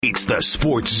It's the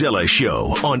Sportszilla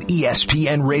Show on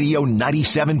ESPN Radio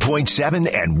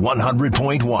 97.7 and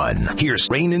 100.1. Here's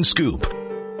Rain and Scoop.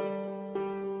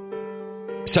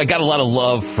 So I got a lot of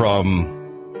love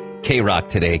from K-Rock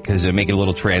today because they're making a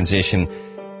little transition.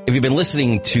 If you've been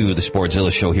listening to the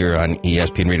Sportszilla Show here on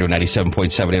ESPN Radio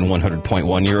 97.7 and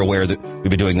 100.1, you're aware that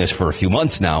we've been doing this for a few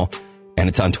months now, and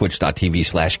it's on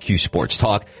twitch.tv/Q Sports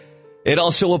Talk. It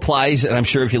also applies, and I'm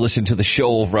sure if you listen to the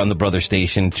show over on the brother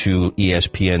station, to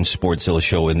ESPN Sportszilla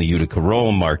Show in the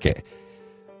Utica-Rome market.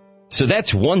 So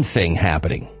that's one thing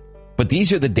happening. But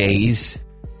these are the days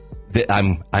that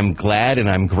I'm glad and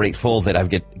I'm grateful that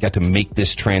I've got to make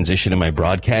this transition in my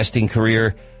broadcasting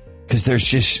career, because there's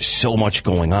just so much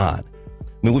going on. I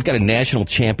mean, we've got a national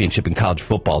championship in college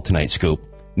football tonight, Scoop.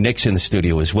 Nick's in the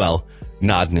studio as well,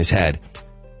 nodding his head.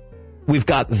 We've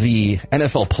got the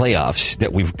NFL playoffs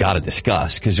that we've got to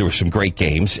discuss because there were some great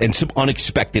games and some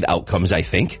unexpected outcomes, I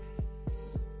think.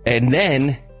 And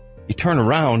then you turn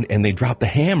around and they drop the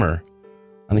hammer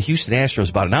on the Houston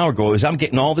Astros about an hour ago as I'm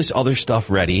getting all this other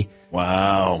stuff ready.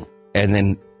 Wow. And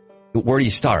then where do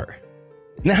you start?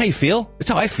 Isn't that how you feel? That's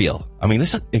how I feel. I mean,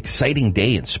 this is an exciting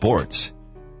day in sports.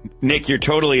 Nick, you're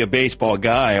totally a baseball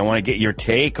guy. I want to get your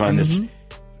take on this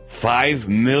 $5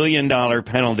 million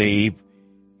penalty.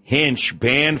 Hinch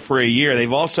banned for a year.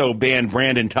 They've also banned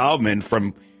Brandon Taubman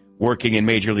from working in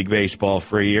Major League Baseball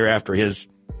for a year after his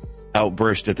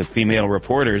outburst at the female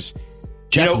reporters.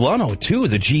 Jeff Luno, too,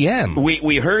 the GM.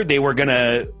 We heard they were going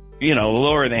to,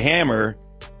 lower the hammer.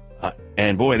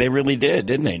 And, boy, they really did,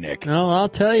 didn't they, Nick? No, I'll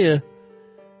tell you.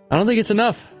 I don't think it's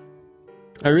enough.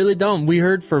 I really don't. We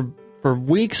heard for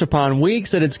weeks upon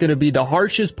weeks that it's going to be the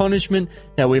harshest punishment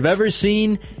that we've ever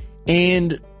seen.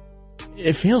 And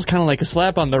it feels kind of like a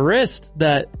slap on the wrist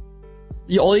that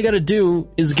all you got to do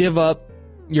is give up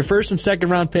your first and second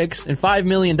round picks and $5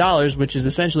 million, which is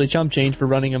essentially chump change for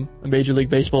running a Major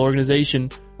League Baseball organization,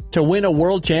 to win a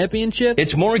world championship.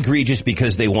 It's more egregious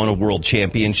because they won a world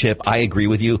championship. I agree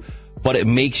with you, but it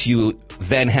makes you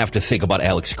then have to think about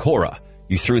Alex Cora.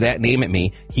 You threw that name at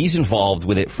me. He's involved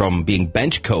with it from being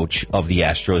bench coach of the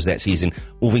Astros that season,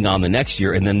 moving on the next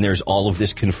year, and then there's all of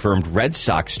this confirmed Red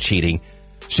Sox cheating.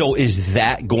 So is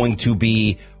that going to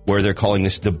be where they're calling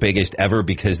this the biggest ever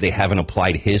because they haven't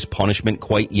applied his punishment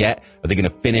quite yet? Are they going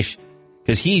to finish?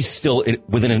 Because he's still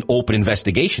within an open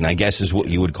investigation, I guess is what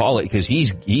you would call it, because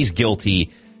he's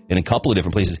guilty in a couple of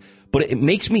different places. But it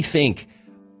makes me think,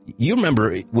 you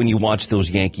remember when you watch those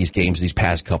Yankees games these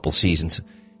past couple seasons,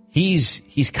 he's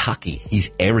cocky, he's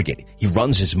arrogant, he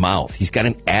runs his mouth, he's got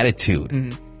an attitude,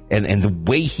 and the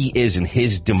way he is in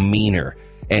his demeanor,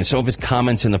 and some of his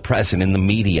comments in the press and in the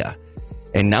media.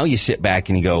 And now you sit back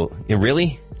and you go, yeah,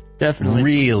 really?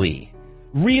 Definitely.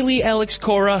 Really, Alex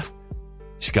Cora?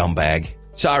 Scumbag.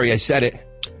 Sorry, I said it.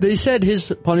 They said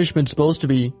his punishment's supposed to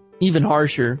be even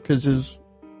harsher because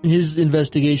his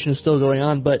investigation is still going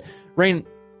on. But, Rain,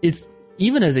 it's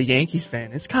even as a Yankees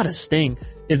fan, it's got to sting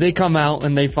if they come out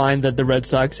and they find that the Red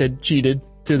Sox had cheated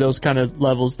to those kind of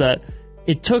levels, that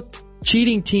it took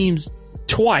cheating teams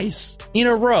twice in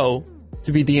a row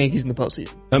to beat the Yankees in the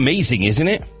postseason. Amazing, isn't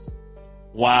it?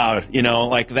 Wow,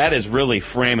 that is really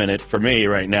framing it for me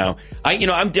right now.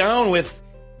 I'm down with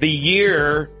the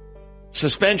year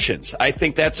suspensions. I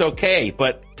think that's okay,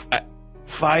 but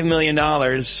 $5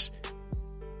 million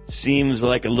seems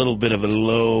like a little bit of a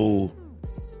low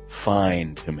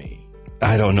fine to me.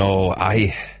 I don't know.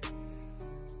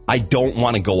 I don't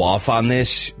want to go off on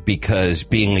this because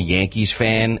being a Yankees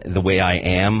fan, the way I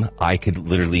am, I could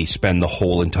literally spend the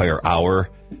whole entire hour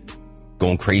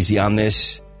going crazy on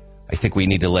this. I think we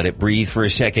need to let it breathe for a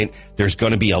second. There's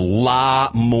going to be a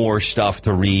lot more stuff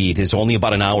to read. It's only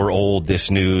about an hour old, this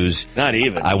news. Not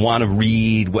even. I want to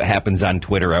read what happens on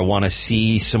Twitter. I want to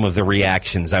see some of the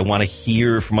reactions. I want to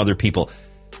hear from other people.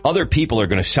 Other people are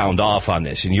going to sound off on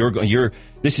this, and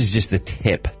this is just the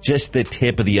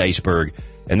tip of the iceberg,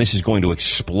 and this is going to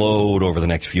explode over the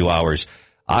next few hours.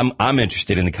 I'm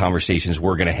interested in the conversations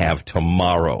we're going to have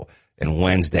tomorrow and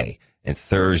Wednesday and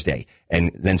Thursday,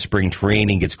 and then spring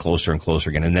training gets closer and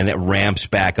closer again, and then it ramps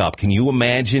back up. Can you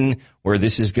imagine where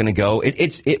this is going to go?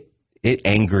 It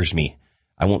angers me.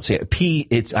 I won't say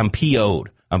it. I'm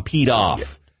PO'd. I'm peed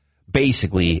off,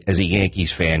 basically, as a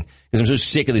Yankees fan, because I'm so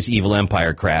sick of this evil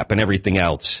empire crap and everything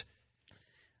else.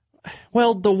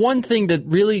 Well, the one thing that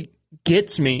really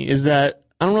gets me is that,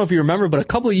 I don't know if you remember, but a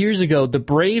couple of years ago, the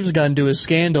Braves got into a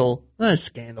scandal. Not a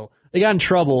scandal. They got in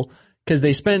trouble because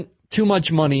they spent too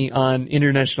much money on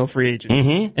international free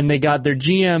agents. And they got their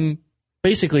GM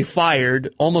basically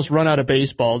fired, almost run out of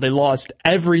baseball. They lost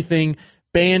everything,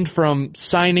 banned from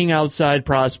signing outside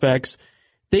prospects.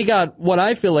 they got what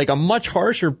I feel like a much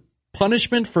harsher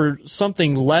punishment for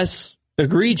something less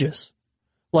egregious.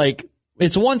 Like,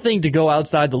 it's one thing to go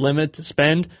outside the limit to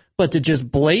spend, but to just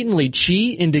blatantly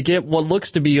cheat and to get what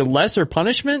looks to be a lesser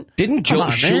punishment? Didn't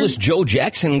Shoeless Joe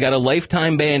Jackson got a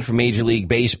lifetime ban from Major League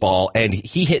Baseball, and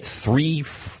he hit 3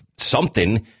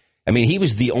 something. I mean, he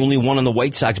was the only one on the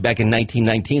White Sox back in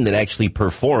 1919 that actually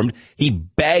performed. He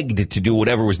begged to do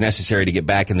whatever was necessary to get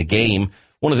back in the game.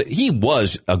 He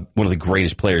was one of the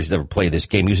greatest players to ever play this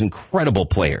game. He was an incredible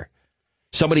player.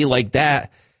 Somebody like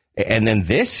that. And then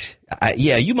this,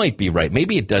 yeah, you might be right.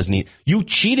 Maybe it does need. You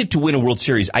cheated to win a World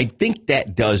Series. I think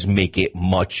that does make it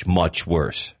much, much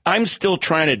worse. I'm still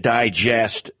trying to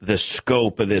digest the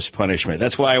scope of this punishment.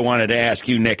 That's why I wanted to ask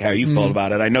you, Nick, how you felt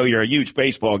about it. I know you're a huge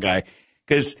baseball guy,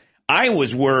 because I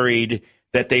was worried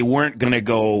that they weren't going to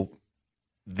go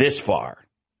this far.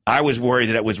 I was worried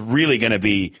that it was really going to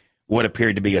be what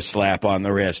appeared to be a slap on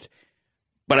the wrist.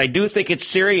 But I do think it's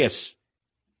serious.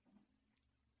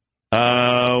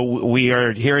 We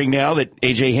are hearing now that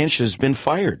A.J. Hinch has been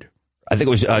fired. I think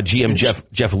it was GM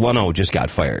Jeff Luhnow just got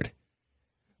fired.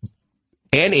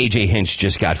 And A.J. Hinch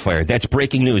just got fired. That's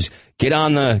breaking news. Get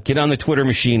on the Twitter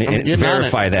machine and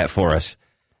verify that for us.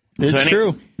 It's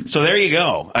true. So there you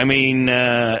go. I mean,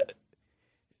 that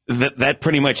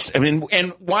pretty much. I mean,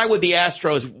 and why would the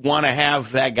Astros want to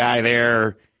have that guy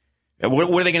there?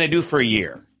 What are they going to do for a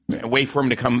year? Wait for him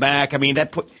to come back? I mean,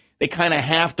 they kind of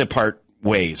have to part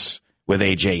ways with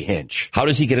A.J. Hinch. How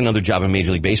does he get another job in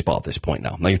Major League Baseball at this point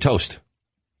now? Now you're toast.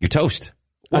 You're toast.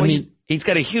 Well, I mean, he's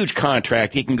got a huge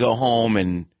contract. He can go home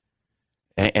and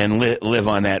live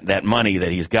on that money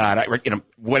that he's got.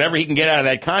 Whatever he can get out of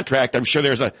that contract, I'm sure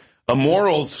there's a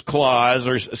morals clause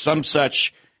or some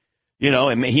such.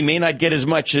 And he may not get as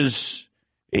much as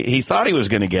he thought he was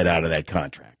going to get out of that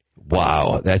contract.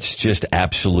 Wow, that's just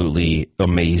absolutely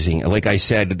amazing. Like I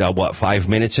said, 5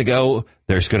 minutes ago,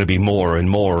 there's going to be more and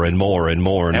more and more and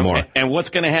more and more. And what's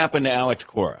going to happen to Alex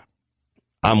Cora?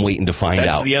 I'm waiting to find out.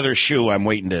 That's the other shoe I'm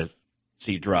waiting to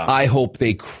see drop. I hope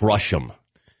they crush him.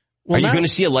 Well, are you going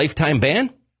to see a lifetime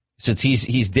ban since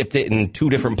he's dipped it in 2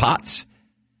 different pots?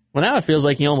 Well, now it feels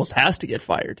like he almost has to get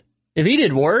fired. If he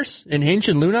did worse and Hinch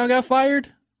and Luhnow got fired,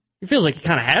 it feels like he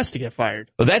kind of has to get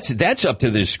fired. Well, that's up to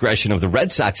the discretion of the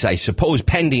Red Sox, I suppose,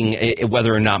 pending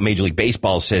whether or not Major League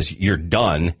Baseball says you're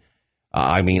done.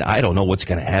 I mean, I don't know what's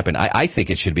going to happen. I think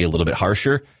it should be a little bit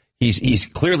harsher. He's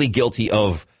clearly guilty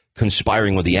of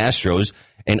conspiring with the Astros,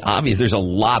 and obviously there's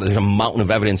a mountain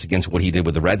of evidence against what he did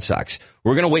with the Red Sox.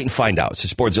 We're going to wait and find out. It's the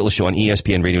Sportszilla Show on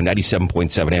ESPN Radio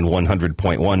 97.7 and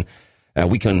 100.1.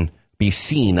 We can be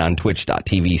seen on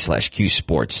twitch.tv/Q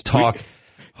Sports Talk.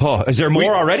 Oh, is there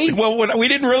more already? Well, we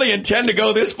didn't really intend to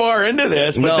go this far into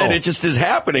this, but then it just is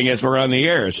happening as we're on the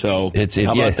air. So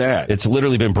how about that? It's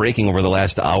literally been breaking over the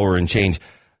last hour and change.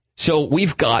 So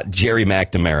we've got Jerry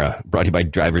McNamara, brought to you by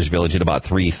Drivers Village at about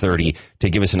 3:30 to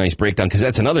give us a nice breakdown, because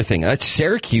that's another thing. That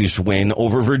Syracuse win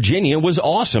over Virginia was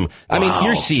awesome. I mean,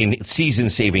 you're seeing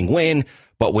season-saving win,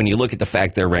 but when you look at the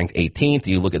fact they're ranked 18th,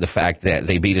 you look at the fact that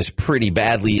they beat us pretty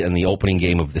badly in the opening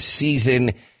game of the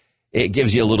season, it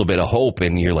gives you a little bit of hope,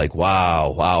 and you're like,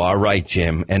 wow, all right,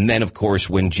 Jim. And then, of course,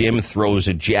 when Jim throws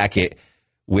a jacket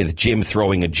with Jim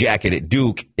throwing a jacket at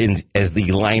Duke as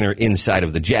the liner inside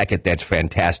of the jacket, that's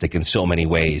fantastic in so many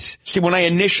ways. See, when I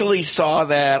initially saw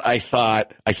that, I saw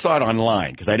it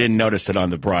online because I didn't notice it on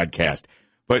the broadcast.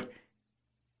 But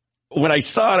when I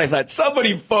saw it, I thought,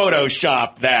 somebody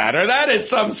photoshopped that, or that is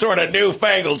some sort of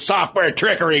newfangled software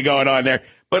trickery going on there.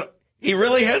 But he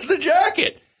really has the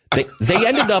jacket. They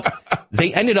ended up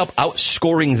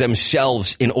outscoring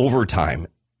themselves in overtime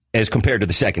as compared to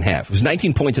the second half. It was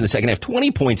 19 points in the second half,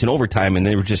 20 points in overtime, and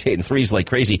they were just hitting threes like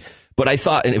crazy. But I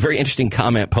thought, a very interesting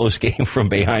comment post-game from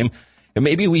Boeheim,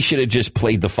 maybe we should have just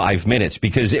played the 5 minutes,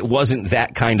 because it wasn't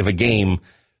that kind of a game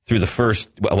through the first,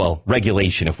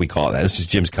 regulation, if we call it that. This is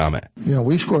Jim's comment.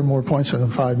 We scored more points in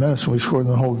 5 minutes than we scored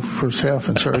in the whole first half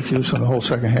in Syracuse and the whole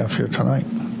second half here tonight.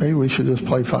 Maybe we should just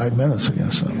play 5 minutes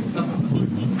against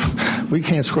them. We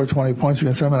can't score 20 points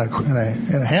against them in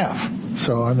a half.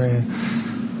 So, I mean,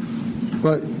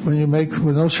 but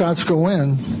when those shots go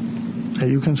in,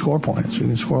 you can score points. You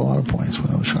can score a lot of points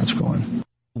when those shots go in.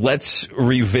 Let's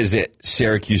revisit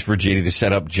Syracuse, Virginia to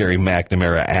set up Jerry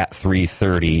McNamara at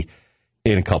 3:30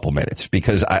 in a couple minutes,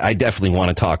 because I definitely want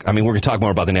to talk. I mean, we're going to talk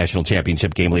more about the national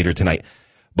championship game later tonight,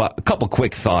 but a couple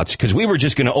quick thoughts, because we were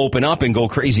just going to open up and go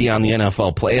crazy on the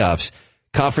NFL playoffs.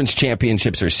 Conference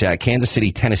championships are set. Kansas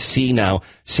City, Tennessee now,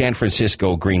 San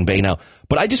Francisco, Green Bay now.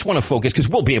 But I just want to focus, because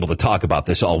we'll be able to talk about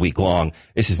this all week long.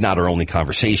 This is not our only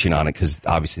conversation on it, because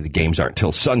obviously the games aren't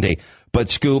until Sunday. But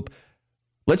Scoop,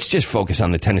 let's just focus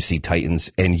on the Tennessee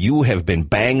Titans. And you have been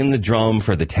banging the drum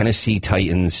for the Tennessee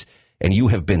Titans, and you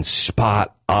have been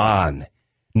spot on.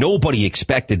 Nobody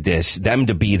expected them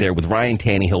to be there with Ryan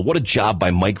Tannehill. What a job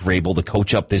by Mike Vrabel to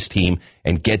coach up this team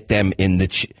and get them in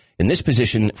this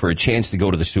position for a chance to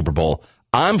go to the Super Bowl.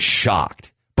 I'm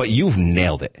shocked, but you've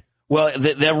nailed it. Well,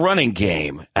 the running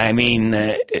game, I mean,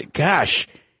 the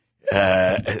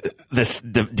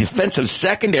defensive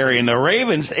secondary and the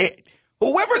Ravens,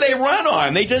 whoever they run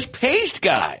on, they just paced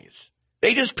guys.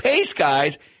 And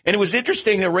it was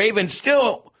interesting, the Ravens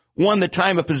still won the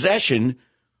time of possession,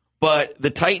 but the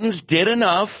Titans did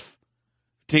enough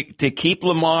to keep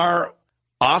Lamar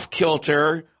off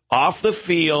kilter, off the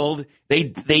field. They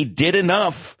did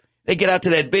enough. They get out to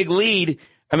that big lead.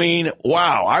 I mean,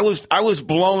 wow! I was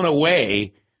blown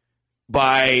away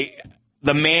by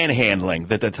the manhandling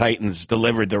that the Titans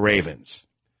delivered the Ravens.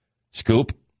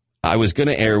 Scoop, I was going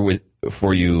to air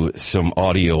for you some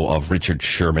audio of Richard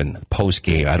Sherman post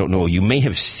game. I don't know. You may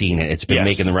have seen it. It's been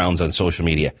making the rounds on social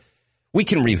media. We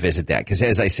can revisit that because,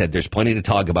 as I said, there's plenty to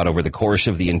talk about over the course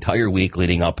of the entire week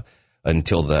leading up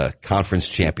until the conference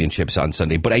championships on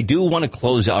Sunday. But I do want to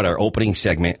close out our opening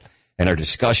segment and our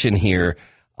discussion here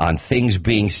on things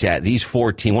being set.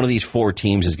 One of these four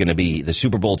teams is going to be the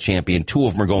Super Bowl champion. Two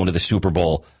of them are going to the Super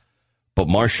Bowl. But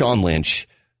Marshawn Lynch,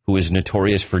 who is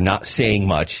notorious for not saying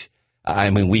much,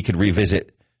 I mean, we could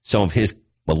revisit some of his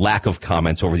lack of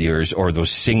comments over the years or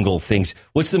those single things.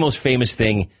 What's the most famous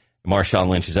thing Marshawn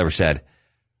Lynch has ever said?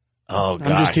 Oh, God.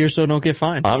 I'm just here so I don't get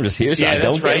fined. I'm just here so I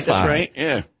don't get fined. That's right,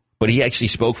 yeah. But he actually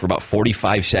spoke for about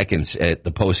 45 seconds at the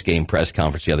post-game press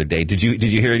conference the other day. Did you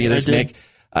hear any of this, Nick?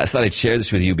 I thought I'd share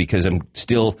this with you because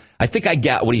I think I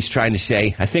got what he's trying to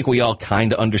say. I think we all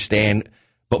kind of understand,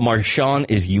 but Marshawn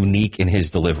is unique in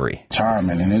his delivery.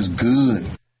 Retirement, and it's good.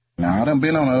 Now, I done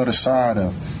been on the other side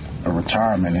of a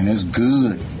retirement, and it's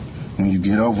good when you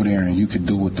get over there and you can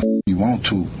do what the you want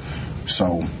to.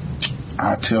 So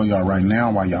I tell y'all right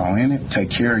now, while y'all in it, take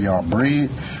care of y'all bread.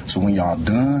 So when y'all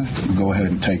done, you go ahead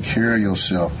and take care of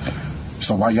yourself.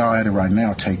 So while y'all at it right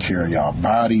now, take care of y'all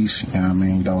bodies. You know what I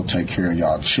mean? Don't take care of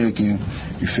y'all chicken.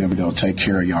 You feel me? Don't take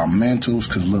care of y'all mentals.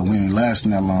 Because, look, we ain't lasting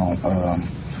that long.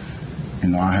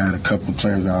 I had a couple of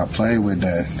players that I played with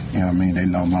that, you know what I mean, they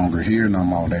no longer here no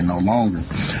more. They no longer.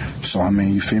 So, I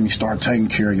mean, you feel me? Start taking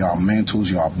care of y'all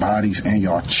mentals, y'all bodies, and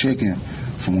y'all chicken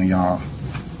for when y'all,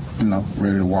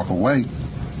 ready to walk away.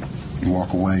 You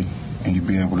walk away and you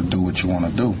be able to do what you want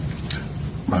to do.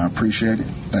 But I appreciate it.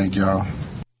 Thank y'all.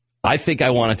 I think I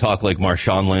want to talk like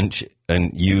Marshawn Lynch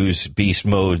and use beast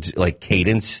mode's like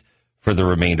cadence for the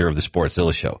remainder of the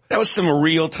Sportszilla show. That was some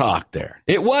real talk there.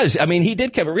 It was. I mean, he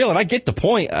did keep it real, and I get the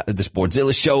point. The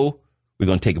Sportszilla show, we're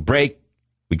going to take a break.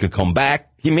 We could come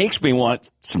back. He makes me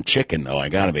want some chicken, though. I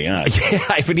got to be honest. Yeah,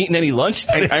 I haven't eaten any lunch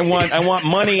today. I want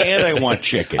money and I want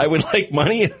chicken. I would like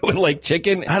money and I would like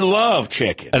chicken. I love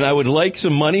chicken. And I would like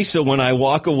some money so when I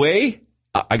walk away,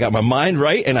 I got my mind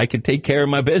right and I can take care of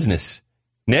my business.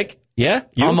 Nick, yeah?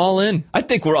 You? I'm all in. I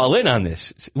think we're all in on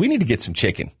this. We need to get some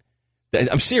chicken.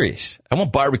 I'm serious. I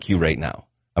want barbecue right now.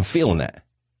 I'm feeling that.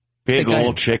 Big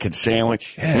old chicken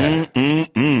sandwich. Yeah.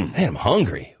 Man, I'm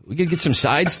hungry. We could get some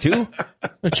sides too.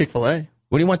 Chick-fil-A.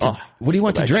 What do you want to? What do you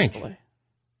want to drink? Chick-fil-A.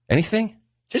 Anything?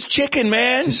 Just chicken,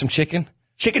 man. Just some chicken.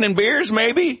 Chicken and beers,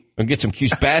 maybe. We'll get some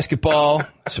Cuse basketball,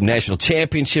 some national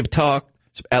championship talk,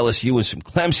 some LSU and some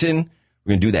Clemson.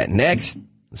 We're going to do that next.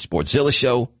 The Sportszilla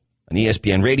show on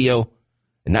ESPN Radio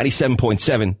at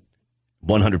 97.7.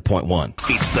 100.1.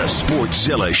 It's the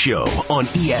Sportszilla Show on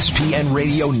ESPN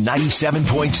Radio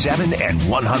 97.7 and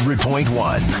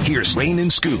 100.1. Here's Rain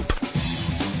and Scoop.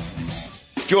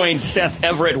 Join Seth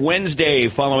Everett Wednesday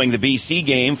following the BC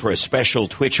game for a special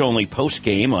Twitch-only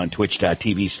post-game on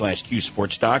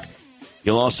twitch.tv/QSportsTalk.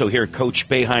 You'll also hear Coach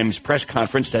Boeheim's press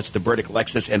conference. That's the Burdick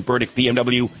Lexus and Burdick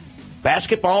BMW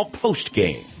basketball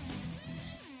post-game.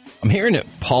 I'm hearing that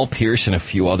Paul Pierce and a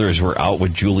few others were out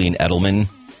with Julian Edelman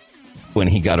when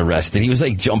he got arrested. He was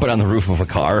like jumping on the roof of a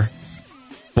car,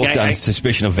 booked on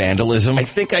suspicion of vandalism. I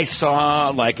think I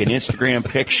saw like an Instagram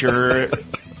picture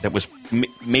that was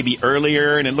maybe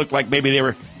earlier, and it looked like maybe they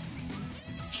were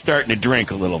starting to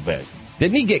drink a little bit.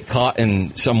 Didn't he get caught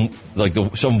in some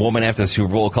woman after the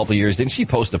Super Bowl a couple of years? Didn't she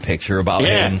post a picture about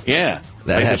him? Yeah,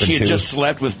 that happened she had too. Just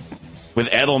slept with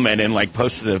Edelman and like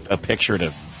posted a picture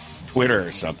to Twitter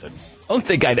or something. I don't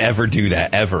think I'd ever do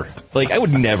that, ever. Like, I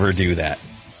would never do that.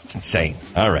 It's insane.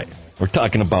 All right. We're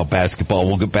talking about basketball.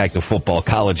 We'll get back to football,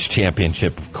 college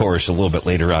championship, of course, a little bit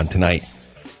later on tonight.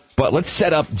 But let's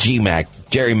set up Jerry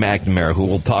McNamara, who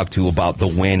we'll talk to about the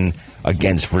win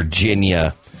against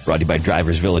Virginia Brought to you by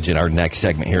Drivers Village in our next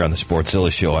segment here on the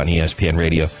Sportszilla Show on ESPN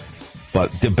Radio.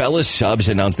 But DeBella's Subs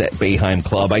announced that Boeheim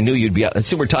Club. I knew you'd be out.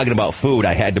 So we're talking about food.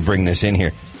 I had to bring this in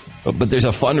here. But there's a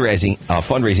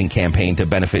fundraising campaign to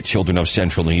benefit children of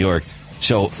Central New York.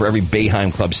 So for every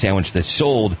Boeheim Club sandwich that's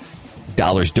sold,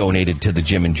 dollars donated to the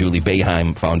Jim and Julie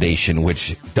Boeheim Foundation,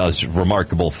 which does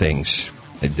remarkable things.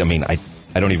 I mean,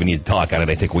 I don't even need to talk on it.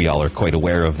 I think we all are quite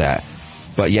aware of that.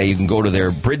 But yeah, you can go to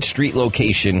their Bridge Street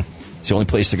location. It's the only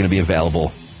place they're going to be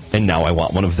available. And now I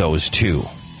want one of those too.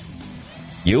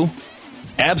 You?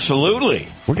 Absolutely.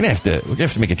 We're gonna have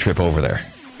to make a trip over there.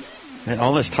 And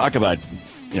all this talk about,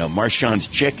 Marshawn's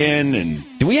chicken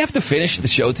and. Do we have to finish the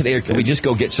show today, or can we just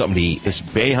go get something to eat? This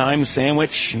Boeheim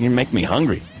sandwich, you make me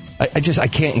hungry. I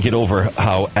can't get over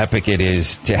how epic it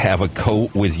is to have a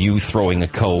coat with you throwing a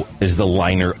coat as the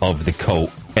liner of the coat,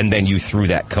 and then you threw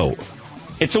that coat.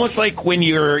 It's almost like when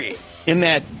you're in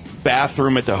that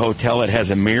bathroom at the hotel that has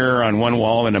a mirror on one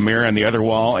wall and a mirror on the other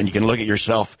wall, and you can look at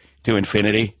yourself to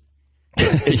infinity.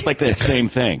 It's like that same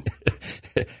thing.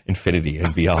 Infinity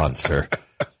and beyond, sir.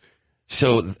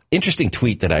 So, interesting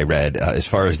tweet that I read as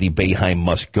far as the Boeheim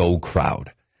Must Go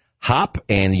crowd. Hop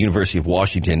and the University of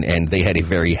Washington, and they had a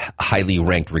very highly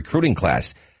ranked recruiting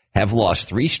class, have lost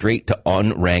 3 straight to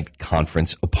unranked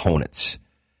conference opponents.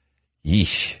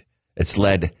 Yeesh. It's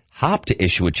led Hop to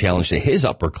issue a challenge to his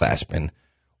upperclassmen.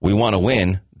 We want to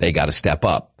win, they got to step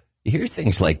up. You hear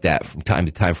things like that from time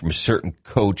to time from a certain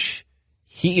coach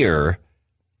here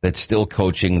that's still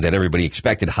coaching that everybody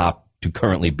expected Hop to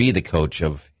currently be the coach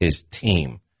of his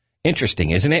team.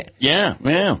 Interesting, isn't it? Yeah,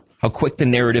 yeah. How quick the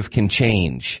narrative can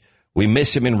change. We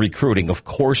miss him in recruiting. Of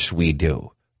course we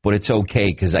do. But it's okay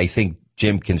because I think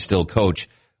Jim can still coach.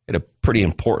 Had a pretty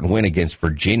important win against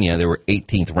Virginia. They were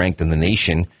 18th ranked in the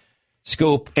nation.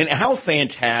 Scoop. And how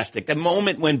fantastic. The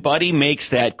moment when Buddy makes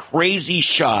that crazy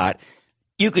shot,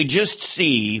 you could just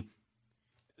see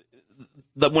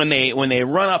that when they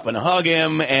run up and hug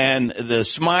him and the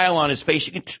smile on his face,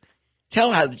 you can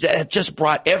tell how that just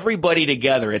brought everybody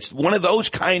together. It's one of those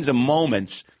kinds of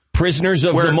moments. Prisoners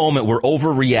of the moment. We're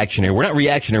overreactionary. We're not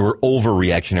reactionary. We're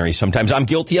overreactionary. Sometimes I'm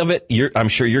guilty of it. I'm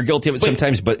sure you're guilty of it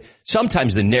sometimes, but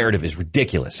sometimes the narrative is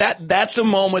ridiculous. That's a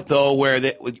moment, though, where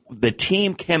the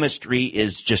team chemistry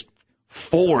is just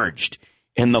forged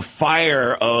in the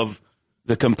fire of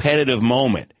the competitive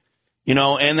moment.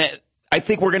 And I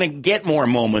think we're going to get more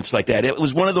moments like that. It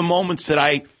was one of the moments that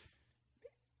I,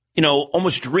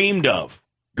 almost dreamed of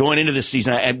going into the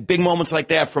season. I had big moments like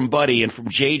that from Buddy and from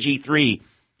JG3.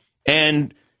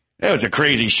 And that was a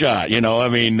crazy shot,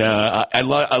 I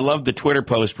love the Twitter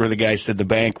post where the guy said the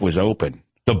bank was open.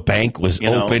 The bank was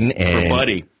open, and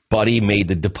for Buddy made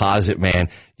the deposit, man.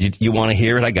 You want to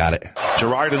hear it? I got it.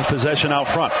 Girard in possession out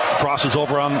front. Crosses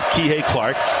over on Kihei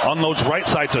Clark. Unloads right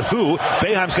side to who?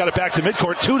 Boeheim's got it back to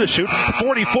midcourt. 2 to shoot.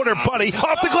 40-footer Buddy.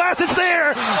 Off the glass. It's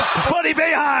there. Buddy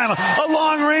Boeheim. A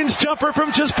long-range jumper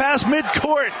from just past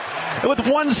midcourt. With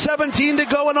 1:17 to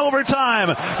go in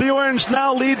overtime. The Orange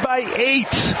now lead by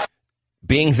 8.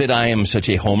 Being that I am such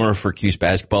a homer for Cuse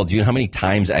basketball, do you know how many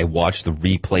times I watched the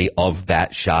replay of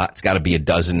that shot? It's got to be a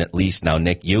dozen at least now.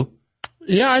 Nick, you?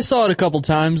 Yeah, I saw it a couple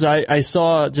times. I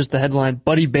saw just the headline,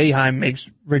 Buddy Boeheim makes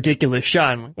ridiculous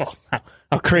shot. I'm like, well,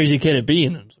 how crazy can it be?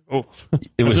 And I was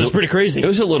like, it was pretty crazy. It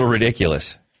was a little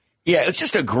ridiculous. Yeah, it's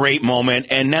just a great moment.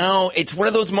 And now it's one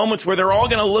of those moments where they're all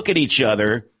going to look at each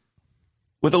other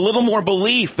with a little more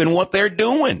belief in what they're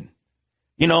doing.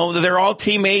 They're all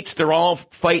teammates. They're all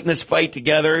fighting this fight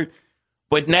together.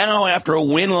 But now, after a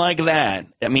win like that,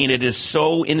 it is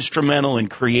so instrumental in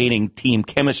creating team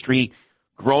chemistry,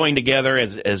 growing together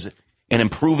as and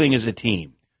improving as a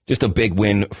team. Just a big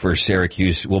win for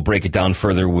Syracuse. We'll break it down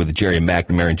further with Jerry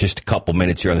McNamara in just a couple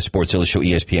minutes here on the Sportszilla Show,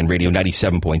 ESPN Radio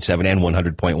 97.7 and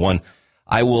 100.1.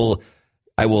 I will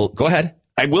go ahead.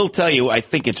 I will tell you, I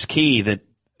think it's key that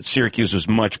Syracuse was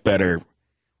much better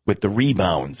with the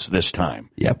rebounds this time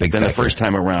than the first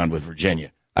time around with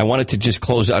Virginia. I wanted to just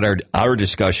close out our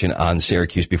discussion on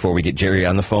Syracuse before we get Jerry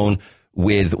on the phone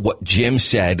with what Jim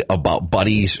said about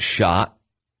Buddy's shot,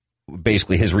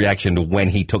 basically his reaction to when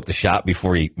he took the shot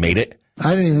before he made it.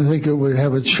 I didn't even think it would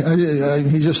have a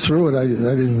chance. He just threw it. I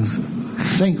didn't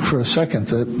think for a second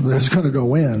that it was going to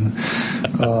go in.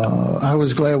 I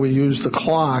was glad we used the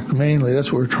clock mainly.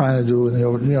 That's what we're trying to do.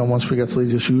 Once we get the lead,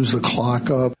 just use the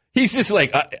clock up. He's just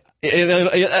like,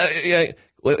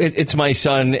 it's my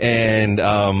son, and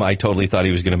I totally thought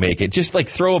he was going to make it. Just like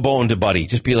throw a bone to Buddy.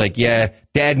 Just be like, yeah,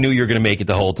 Dad knew you were going to make it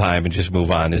the whole time, and just move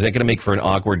on. Is that going to make for an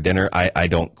awkward dinner? I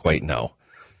don't quite know.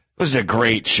 It was a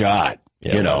great shot.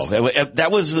 Yeah,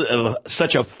 that was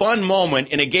such a fun moment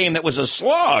in a game that was a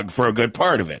slog for a good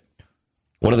part of it.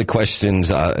 One of the questions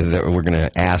that we're going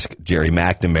to ask Jerry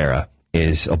McNamara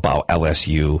is about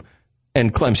LSU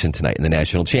and Clemson tonight in the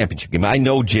national championship game. I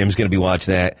know Jim's going to be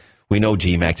watching that. We know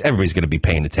G-Max. Everybody's going to be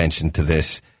paying attention to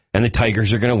this. And the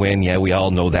Tigers are going to win. Yeah, we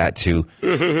all know that too.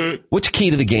 Mm-hmm. What's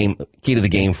key to the game? Key to the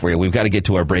game for you? We've got to get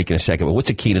to our break in a second, but what's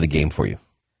the key to the game for you?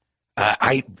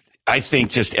 I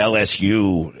think just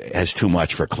LSU has too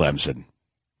much for Clemson.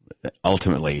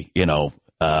 Ultimately,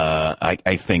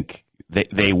 I think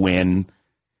they win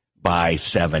by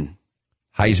 7.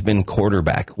 Heisman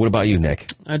quarterback. What about you,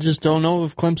 Nick? I just don't know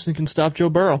if Clemson can stop Joe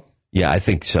Burrow. Yeah, I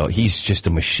think so. He's just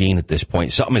a machine at this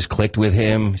point. Something has clicked with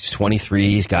him. He's 23.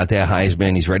 He's got that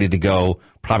Heisman. He's ready to go.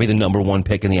 Probably the number 1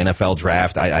 pick in the NFL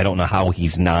draft. I don't know how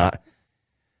he's not.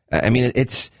 I mean,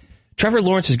 Trevor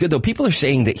Lawrence is good, though. People are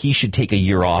saying that he should take a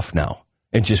year off now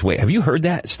and just wait. Have you heard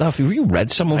that stuff? Have you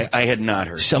read some of I had not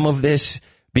heard some of this?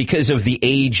 Because of the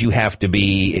age you have to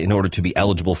be in order to be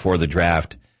eligible for the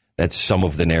draft. That's some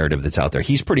of the narrative that's out there.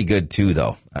 He's pretty good, too,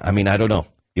 though. I mean, I don't know.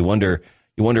 You wonder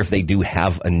if they do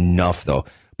have enough, though.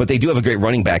 But they do have a great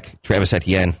running back, Travis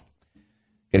Etienne.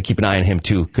 Got to keep an eye on him,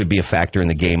 too. Could be a factor in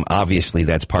the game. Obviously,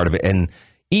 that's part of it. And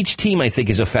each team, I think,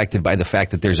 is affected by the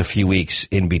fact that there's a few weeks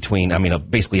in between. I mean,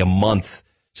 basically a month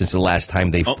since the last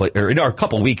time they've played, or a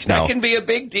couple weeks now. That can be a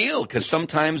big deal because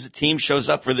sometimes the team shows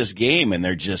up for this game and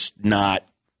they're just not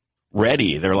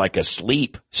ready. They're like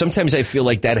asleep. Sometimes I feel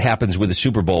like that happens with the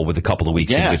Super Bowl with a couple of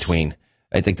weeks in between.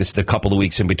 I think this is the couple of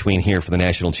weeks in between here for the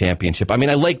national championship. I mean,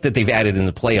 I like that they've added in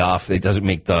the playoff. It doesn't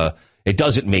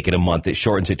make it a month. It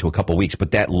shortens it to a couple of weeks.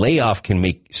 But that layoff can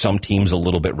make some teams a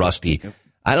little bit rusty. Yep.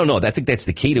 I don't know. I think that's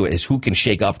the key to it, is who can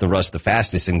shake off the rust the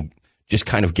fastest and just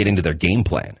kind of get into their game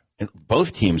plan. And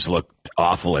both teams looked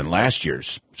awful in last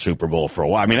year's Super Bowl for a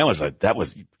while. I mean, that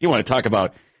was you want to talk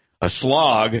about a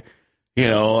slog.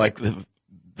 Like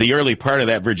the early part of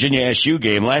that Virginia SU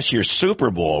game, last year's Super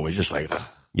Bowl was just like,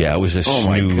 yeah, it was a snooze. Oh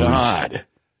my God.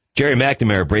 Jerry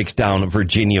McNamara breaks down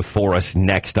Virginia for us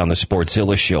next on the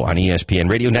Sportszilla Show on ESPN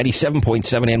Radio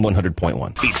 97.7 and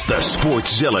 100.1. It's the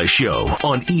Sportszilla Show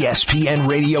on ESPN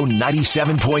Radio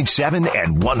 97.7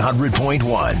 and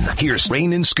 100.1. Here's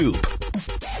Rain and Scoop.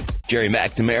 Jerry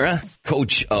McNamara,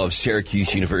 coach of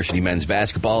Syracuse University men's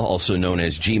basketball, also known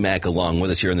as GMAC, along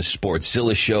with us here on the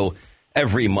Sportszilla Show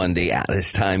every Monday at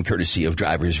this time, courtesy of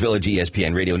Drivers Village,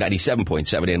 ESPN Radio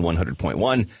 97.7 and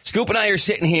 100.1. Scoop and I are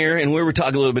sitting here, and we were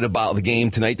talking a little bit about the game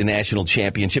tonight, the national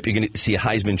championship. You're going to see a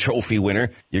Heisman Trophy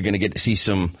winner. You're going to get to see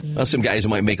some guys who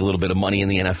might make a little bit of money in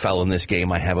the NFL in this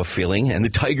game, I have a feeling. And the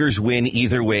Tigers win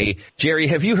either way. Jerry,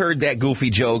 have you heard that goofy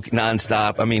joke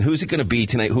nonstop? I mean, who's it going to be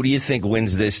tonight? Who do you think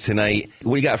wins this tonight?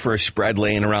 What do you got for a spread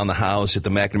laying around the house at the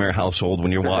McNamara household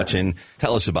when you're watching?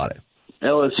 Tell us about it.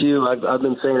 LSU, I've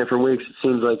been saying it for weeks. It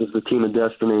seems like it's the team of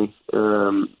destiny.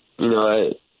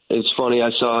 It's funny. I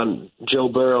saw a Joe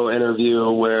Burrow interview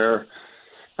where,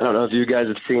 I don't know if you guys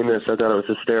have seen this. I thought it was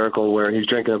hysterical, where he's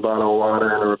drinking a bottle of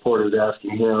water and a reporter was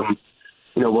asking him,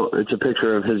 it's a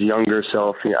picture of his younger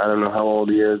self. I don't know how old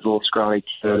he is, a little scrawny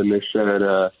kid, and they said,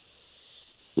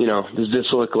 does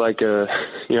this look like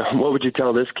what would you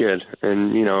tell this kid?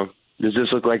 And, does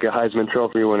this look like a Heisman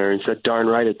Trophy winner? He said, darn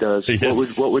right it does.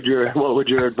 Yes. What would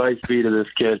your advice be to this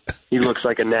kid? He looks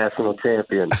like a national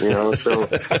champion, So,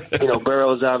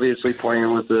 Burrow's obviously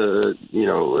playing with a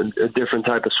different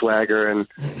type of swagger, and,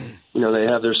 they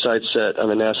have their sights set on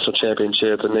the national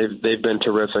championship, and they've been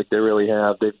terrific. They really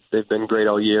have. They've been great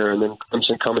all year. And then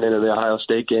Clemson coming into the Ohio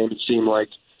State game, it seemed like,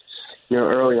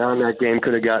 early on that game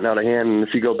could have gotten out of hand. And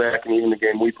if you go back and even the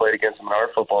game we played against them in our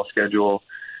football schedule,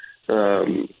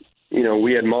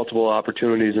 we had multiple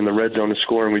opportunities in the red zone to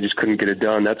score, and we just couldn't get it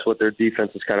done. That's what their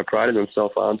defense has kind of prided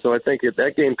themselves on. So I think if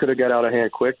that game could have got out of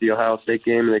hand quick, the Ohio State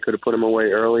game, and they could have put them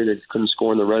away early. They just couldn't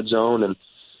score in the red zone. And,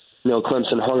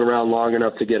 Clemson hung around long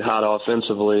enough to get hot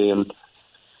offensively. And,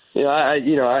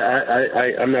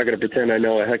 I'm not going to pretend I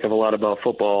know a heck of a lot about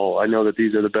football. I know that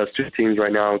these are the best two teams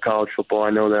right now in college football. I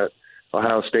know that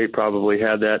Ohio State probably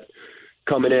had that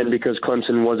coming in because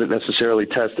Clemson wasn't necessarily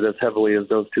tested as heavily as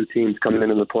those two teams coming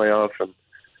into the playoff. And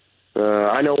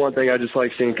I know one thing, I just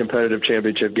like seeing competitive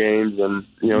championship games, and,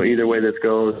 either way this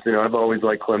goes, I've always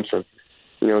liked Clemson.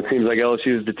 It seems like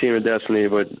LSU is the team of destiny,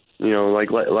 but, like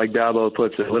Dabo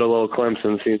puts it, little old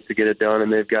Clemson seems to get it done,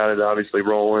 and they've got it obviously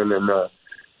rolling. And,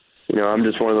 I'm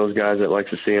just one of those guys that likes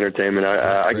to see entertainment.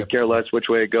 I could care less which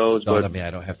way it goes, but, I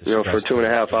don't have to for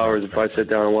 2.5 hours, if I sit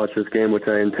down and watch this game, which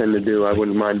I intend to do, I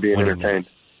wouldn't mind being entertained.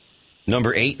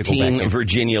 Number 18,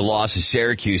 Virginia lost to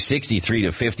Syracuse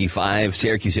 63-55.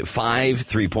 Syracuse hit 5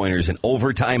 3-pointers in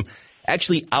overtime.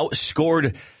 Actually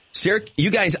outscored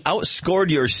you guys outscored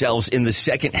yourselves in the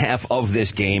second half of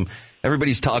this game.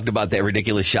 Everybody's talked about that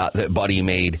ridiculous shot that Buddy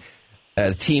made.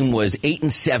 The team was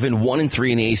 8-7,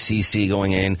 1-3 in the ACC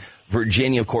going in.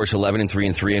 Virginia, of course, 11-3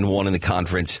 and 3-1 in the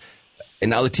conference. And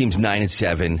now the team's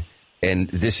 9-7, and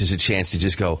this is a chance to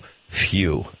just go,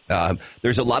 phew.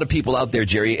 There's a lot of people out there,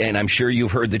 Jerry, and I'm sure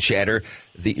you've heard the chatter,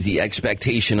 the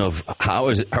expectation of how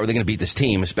are they going to beat this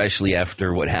team, especially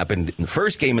after what happened in the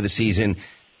first game of the season.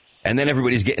 And then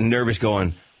everybody's getting nervous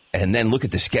going, and then look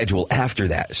at the schedule after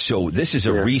that. So this is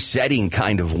a resetting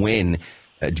kind of win,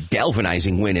 a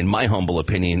galvanizing win, in my humble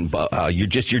opinion. But your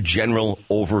general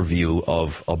overview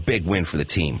of a big win for the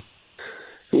team.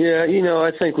 Yeah,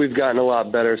 I think we've gotten a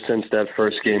lot better since that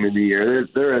first game of the year.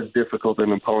 They're as difficult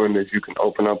an opponent as you can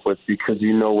open up with because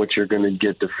you know what you're going to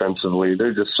get defensively.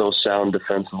 They're just so sound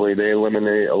defensively. They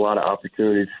eliminate a lot of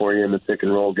opportunities for you in the pick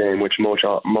and roll game, which most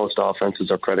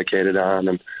offenses are predicated on.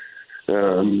 And,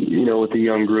 with the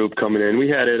young group coming in, we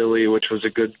had Italy, which was a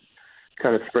good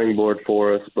kind of springboard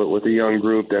for us, but with a young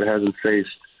group that hasn't faced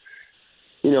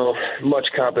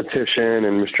much competition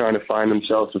and was trying to find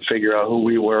themselves to figure out who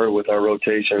we were with our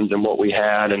rotations and what we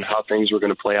had and how things were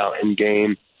going to play out in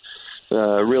game.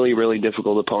 Really, really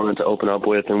difficult opponent to open up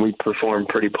with, and we performed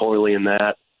pretty poorly in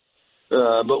that.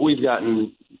 But we've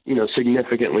gotten,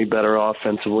 significantly better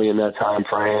offensively in that time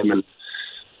frame. And,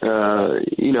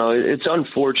 it's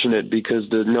unfortunate because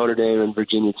the Notre Dame and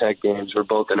Virginia Tech games were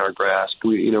both in our grasp.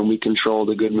 We controlled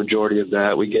a good majority of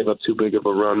that. We gave up too big of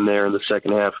a run there in the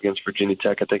second half against Virginia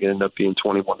Tech. I think it ended up being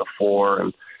 21-4,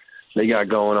 and they got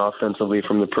going offensively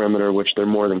from the perimeter, which they're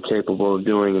more than capable of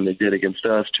doing, and they did against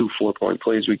us. 2 4-point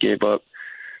plays we gave up.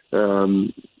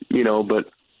 But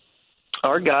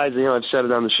our guys, I've said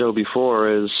it on the show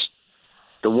before, is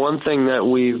the one thing that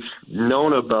we've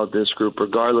known about this group,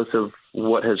 regardless of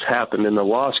what has happened in the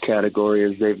loss category,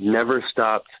 is they've never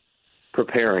stopped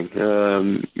preparing.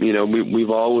 We've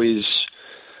always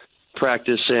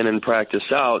practiced in and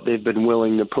practiced out. They've been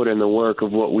willing to put in the work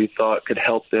of what we thought could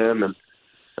help them,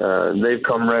 and they've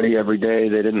come ready every day.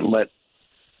 They didn't let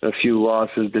a few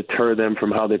losses deter them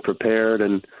from how they prepared.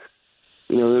 And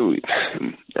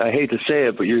I hate to say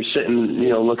it, but you're sitting,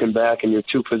 looking back, and you're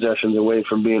 2 possessions away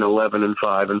from being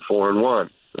 11-5 and 4-1.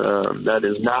 That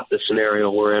is not the scenario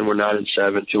we're in. We're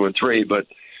 9-7, 2-3, but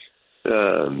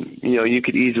you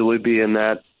could easily be in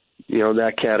that,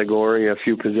 that category. A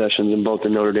few possessions in both the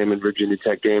Notre Dame and Virginia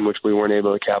Tech game, which we weren't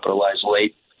able to capitalize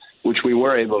late, which we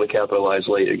were able to capitalize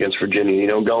late against Virginia.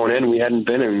 Going in, we hadn't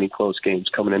been in any close games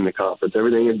coming in the conference.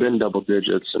 Everything had been double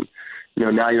digits, and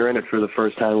now you're in it for the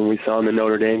first time. When we saw in the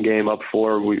Notre Dame game up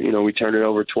 4, we turned it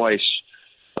over twice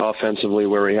offensively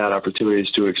where we had opportunities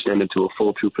to extend it to a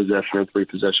full 2-possession or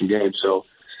 3-possession game. So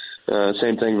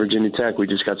same thing, Virginia Tech, we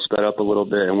just got sped up a little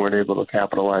bit and weren't able to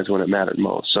capitalize when it mattered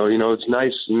most. So, it's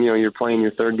nice, you're playing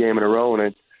your 3rd game in a row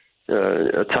in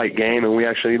a tight game, and we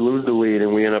actually lose the lead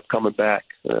and we end up coming back.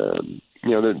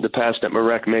 The pass that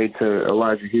Marek made to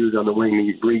Elijah Hughes on the wing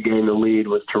to regain the lead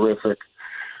was terrific.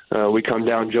 We come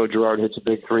down, Joe Girard hits a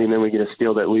big 3, and then we get a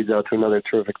steal that leads out to another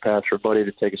terrific pass for Buddy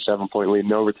to take a 7-point lead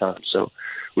in overtime. So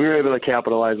we were able to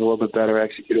capitalize a little bit better,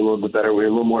 execute a little bit better. We were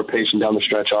a little more patient down the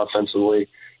stretch offensively,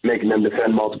 making them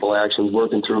defend multiple actions,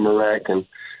 working through Marek and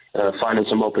finding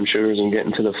some open shooters and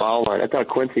getting to the foul line. I thought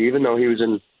Quincy, even though he was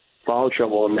in foul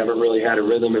trouble and never really had a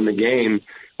rhythm in the game,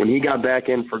 when he got back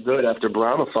in for good after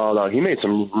Brahma fouled out, he made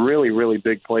some really, really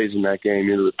big plays in that game.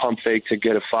 The pump fake to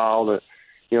get a foul, to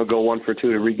go 1 for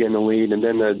 2 to regain the lead, and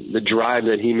then the drive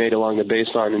that he made along the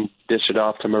baseline and dish it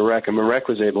off to Marek, and Marek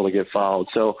was able to get fouled.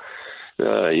 So,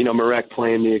 Marek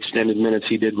playing the extended minutes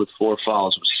he did with 4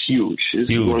 fouls was huge. This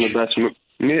is one of the best.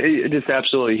 Just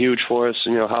absolutely huge for us.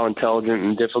 How intelligent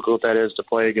and difficult that is to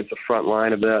play against the front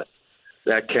line of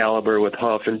that caliber with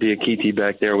Huff and Diakite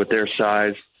back there with their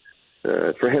size.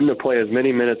 For him to play as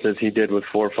many minutes as he did with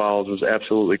 4 fouls was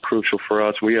absolutely crucial for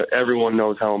us. Everyone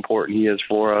knows how important he is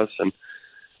for us, and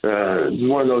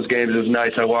one of those games. It was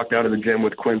nice. I walked out of the gym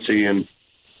with Quincy, and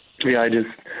you're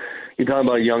talking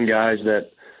about young guys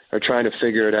that are trying to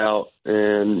figure it out,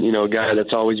 and a guy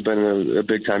that's always been a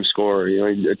big time scorer.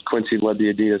 Quincy led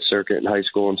the Adidas circuit in high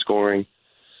school in scoring.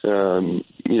 I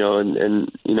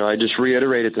just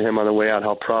reiterated to him on the way out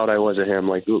how proud I was of him.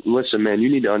 Like, listen, man,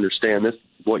 you need to understand this.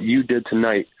 What you did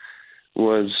tonight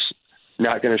was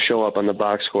not going to show up on the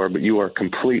box score, but you are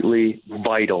completely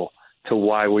vital to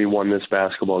why we won this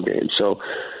basketball game. So,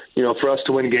 for us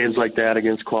to win games like that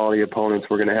against quality opponents,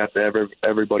 we're going to have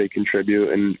everybody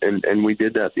contribute, and we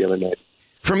did that the other night.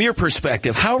 From your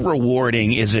perspective, how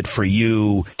rewarding is it for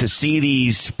you to see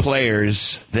these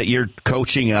players that you're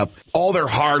coaching up, all their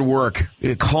hard work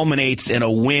culminates in a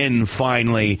win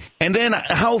finally? And then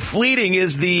how fleeting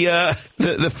is the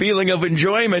feeling of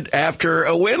enjoyment after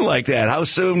a win like that? How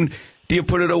soon do you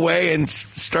put it away and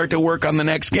start to work on the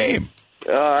next game?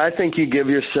 I think you give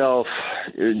yourself,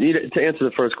 to answer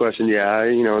the first question, yeah,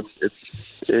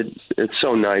 it's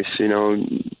so nice,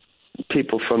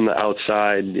 people from the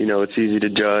outside, it's easy to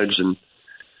judge, and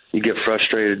you get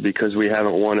frustrated because we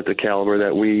haven't won at the caliber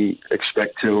that we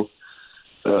expect to.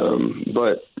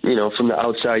 But, from the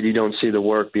outside, you don't see the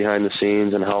work behind the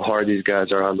scenes and how hard these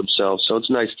guys are on themselves. So it's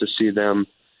nice to see them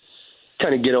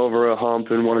kind of get over a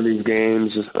hump in one of these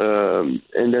games. And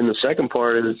then the second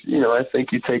part is, I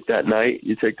think you take that night,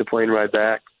 you take the plane ride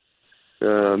back.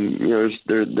 There's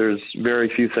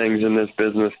very few things in this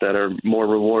business that are more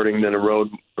rewarding than a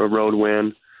road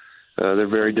win. They're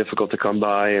very difficult to come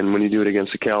by, and when you do it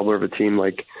against the caliber of a team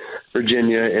like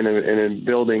Virginia in a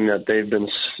building that they've been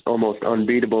almost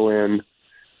unbeatable in,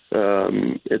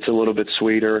 it's a little bit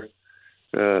sweeter.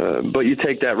 But you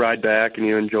take that ride back and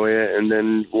you enjoy it, and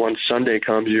then once Sunday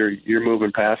comes, you're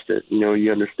moving past it.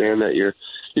 You understand that you're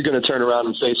going to turn around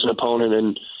and face an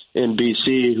opponent in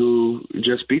BC who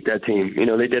just beat that team.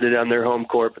 They did it on their home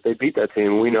court, but they beat that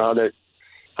team. We know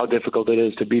how difficult it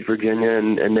is to beat Virginia,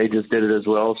 and they just did it as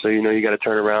well. So, you got to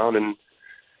turn around. And,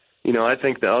 I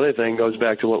think the other thing goes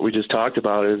back to what we just talked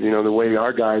about is, the way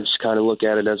our guys kind of look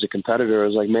at it as a competitor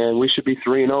is like, man, we should be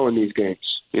 3-0 in these games.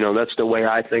 That's the way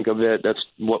I think of it. That's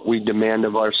what we demand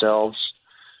of ourselves.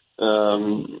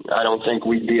 I don't think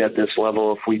we'd be at this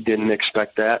level if we didn't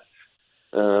expect that.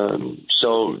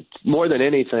 So more than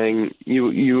anything,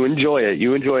 you enjoy it.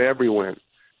 You enjoy every win.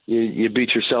 You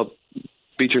beat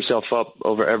yourself up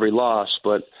over every loss,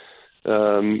 but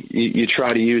you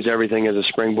try to use everything as a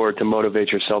springboard to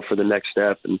motivate yourself for the next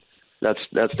step. And that's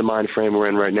the mind frame we're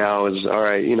in right now is, all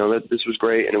right, this was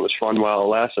great and it was fun while it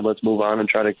lasted. Let's move on and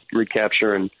try to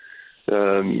recapture and,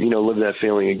 live that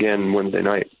feeling again Wednesday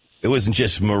night. It wasn't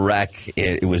just Marek.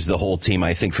 It was the whole team.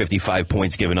 I think 55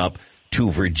 points given up to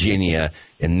Virginia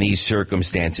in these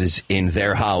circumstances in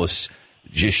their house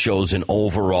just shows an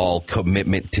overall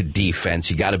commitment to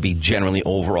defense. You got to be generally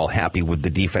overall happy with the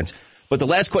defense. But the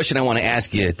last question I want to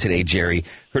ask you today, Jerry,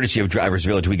 courtesy of Drivers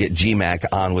Village, we get GMAC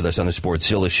on with us on the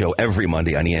Sportszilla show every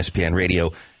Monday on ESPN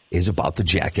Radio, is about the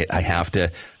jacket. I have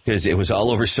to, because it was all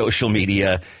over social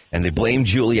media, and they blamed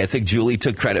Julie. I think Julie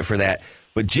took credit for that.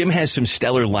 But Jim has some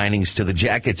stellar linings to the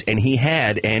jackets, and we've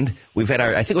had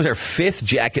I think it was our 5th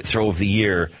jacket throw of the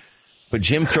year. But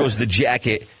Jim throws the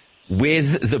jacket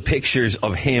with the pictures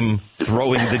of him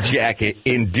throwing the jacket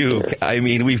in Duke. I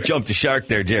mean, we've jumped the shark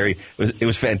there, Jerry. It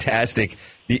was fantastic.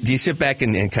 Do you sit back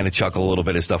and kind of chuckle a little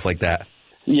bit at stuff like that?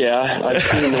 Yeah, I've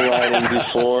seen the lining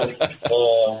before.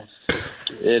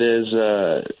 It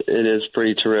is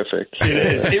pretty terrific. It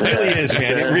is. It really is,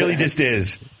 man. It really just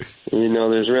is.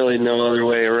 There's really no other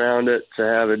way around it to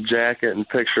have a jacket and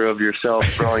picture of yourself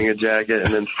throwing a jacket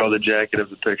and then throw the jacket of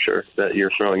the picture that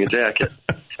you're throwing a jacket.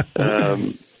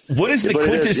 What is the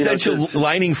quintessential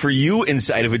lining for you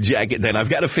inside of a jacket then? I've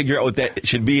got to figure out what that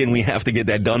should be, and we have to get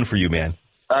that done for you, man.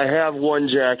 I have one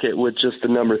jacket with just the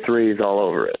number 3s all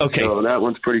over it. Okay. So that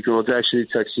one's pretty cool. It's actually a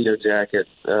tuxedo jacket.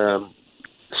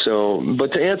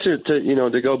 But to answer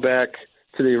to go back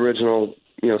to the original,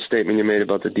 statement you made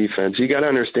about the defense, you got to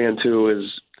understand too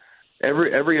is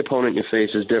every opponent you face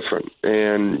is different.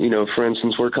 And, for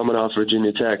instance, we're coming off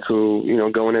Virginia Tech,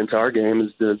 who, going into our game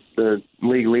is the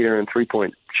league leader in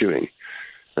 3-point shooting.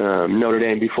 Notre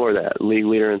Dame before that, league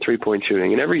leader in 3-point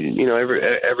shooting. And every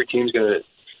team's going to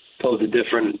pose a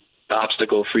different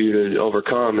obstacle for you to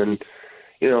overcome. And,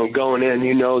 going in,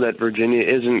 that Virginia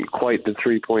isn't quite the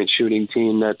 3-point shooting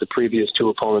team that the previous 2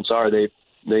 opponents are. They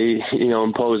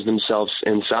imposed themselves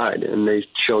inside, and they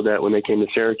showed that when they came to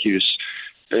Syracuse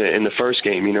in the first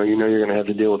game. you're going to have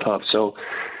to deal with Huff. So,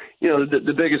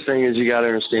 the biggest thing is you got to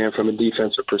understand from a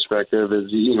defensive perspective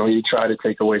is, you try to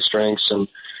take away strengths, and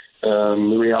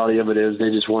the reality of it is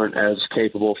they just weren't as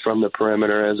capable from the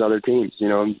perimeter as other teams.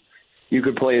 You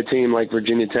could play a team like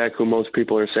Virginia Tech, who most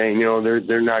people are saying,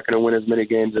 they're not going to win as many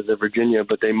games as the Virginia,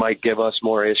 but they might give us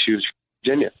more issues for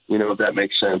Virginia, if that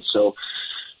makes sense. So,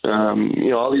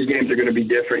 all these games are going to be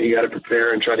different. You got to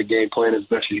prepare and try to game plan as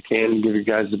best you can and give your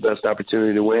guys the best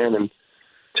opportunity to win. And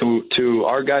to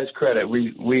our guys' credit,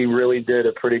 we really did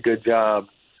a pretty good job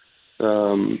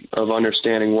of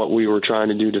understanding what we were trying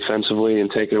to do defensively and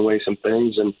taking away some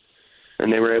things, and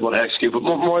they were able to execute. But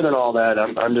more than all that,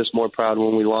 I'm just more proud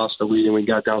when we lost the lead and we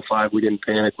got down 5. We didn't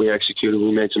panic. We executed.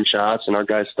 We made some shots, and our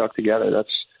guys stuck together.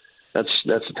 that's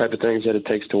the type of things that it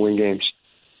takes to win games.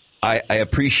 I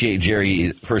appreciate,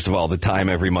 Jerry, first of all, the time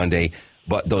every Monday,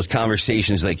 but those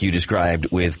conversations like you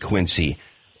described with Quincy,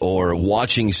 or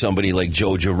watching somebody like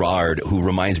Joe Girard, who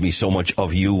reminds me so much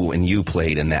of you when you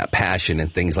played, and that passion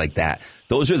and things like that.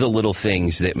 Those are the little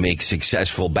things that make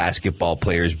successful basketball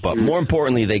players, but more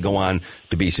importantly, they go on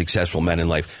to be successful men in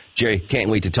life. Jerry, can't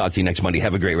wait to talk to you next Monday.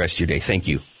 Have a great rest of your day. Thank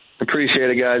you. Appreciate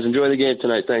it, guys. Enjoy the game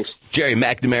tonight. Thanks. Jerry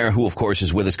McNamara, who, of course,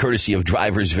 is with us courtesy of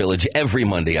Drivers Village every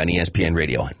Monday on ESPN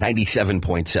Radio,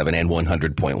 97.7 and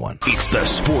 100.1. It's the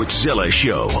Sportszilla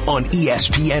Show on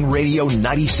ESPN Radio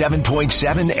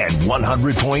 97.7 and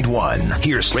 100.1.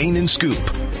 Here's Rain and Scoop.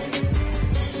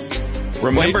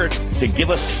 Remember to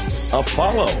give us a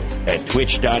follow at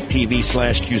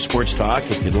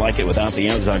twitch.tv/QSportsTalk. If you'd like it without the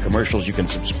Amazon commercials, you can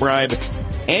subscribe.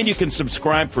 And you can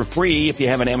subscribe for free if you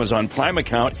have an Amazon Prime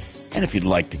account. And if you'd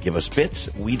like to give us bits,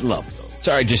 we'd love those.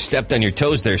 Sorry, I just stepped on your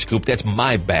toes there, Scoop. That's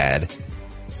my bad.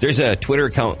 There's a Twitter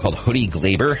account called Hoodie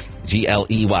Glaber,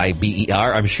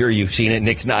 Gleyber. I'm sure you've seen it.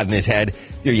 Nick's nodding his head.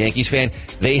 You're a Yankees fan.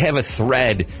 They have a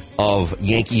thread of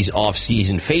Yankees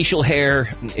off-season facial hair.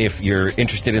 If you're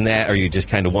interested in that, or you just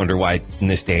kind of wonder why in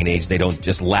this day and age they don't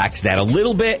just lax that a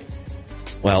little bit,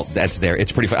 well, that's there.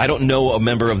 It's pretty fun. I don't know a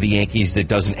member of the Yankees that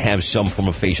doesn't have some form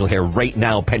of facial hair right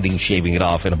now, pending shaving it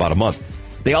off in about a month.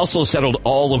 They also settled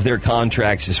all of their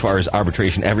contracts as far as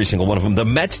arbitration, every single one of them. The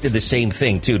Mets did the same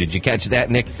thing, too. Did you catch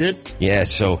that, Nick? Did. Yeah,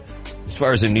 so as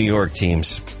far as the New York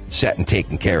team's set and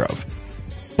taken care of.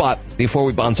 But before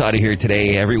we bounce out of here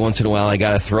today, every once in a while I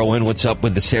got to throw in what's up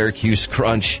with the Syracuse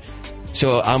Crunch.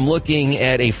 So I'm looking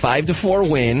at a 5-4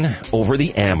 win over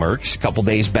the Amherst a couple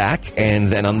days back,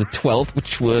 and then on the 12th,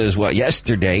 which was,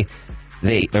 yesterday,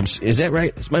 is that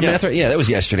right? Is my math right? Yeah, that was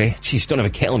yesterday. Jeez, don't have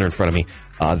a calendar in front of me.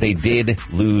 They did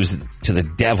lose to the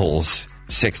Devils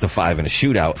 6-5 in a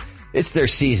shootout. It's their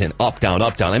season, up, down,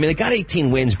 up, down. I mean, they got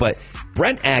 18 wins, but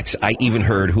Brent Axe, I even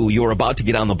heard, who you're about to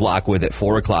get on the block with at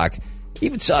 4 o'clock,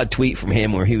 even saw a tweet from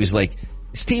him where he was like,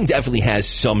 this team definitely has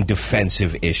some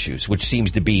defensive issues, which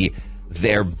seems to be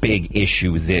their big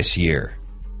issue this year.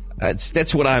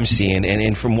 That's what I'm seeing,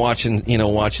 and from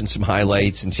watching some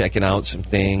highlights and checking out some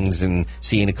things and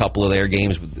seeing a couple of their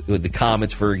games with the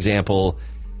Comets, for example,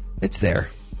 it's there.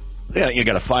 Yeah, you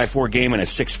got a 5-4 game and a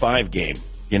 6-5 game.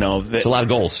 It's a lot of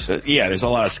goals. There's a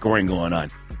lot of scoring going on.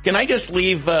 Can I just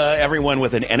leave everyone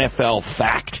with an NFL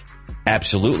fact?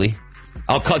 Absolutely.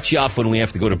 I'll cut you off when we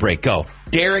have to go to break. Go.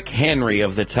 Derrick Henry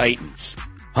of the Titans,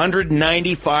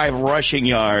 195 rushing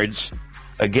yards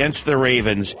against the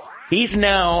Ravens. He's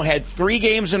now had 3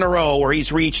 games in a row where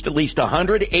he's reached at least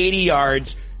 180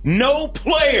 yards. No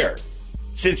player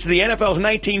since the NFL's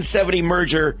 1970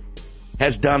 merger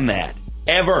has done that,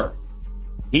 ever.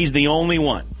 He's the only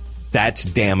one. That's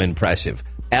damn impressive.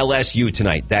 LSU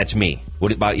tonight. That's me.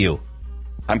 What about you?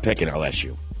 I'm picking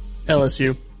LSU.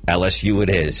 LSU. LSU it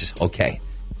is. Okay.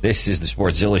 This is the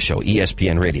Sportszilla Show,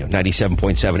 ESPN Radio,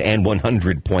 97.7 and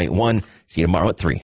 100.1. See you tomorrow at 3.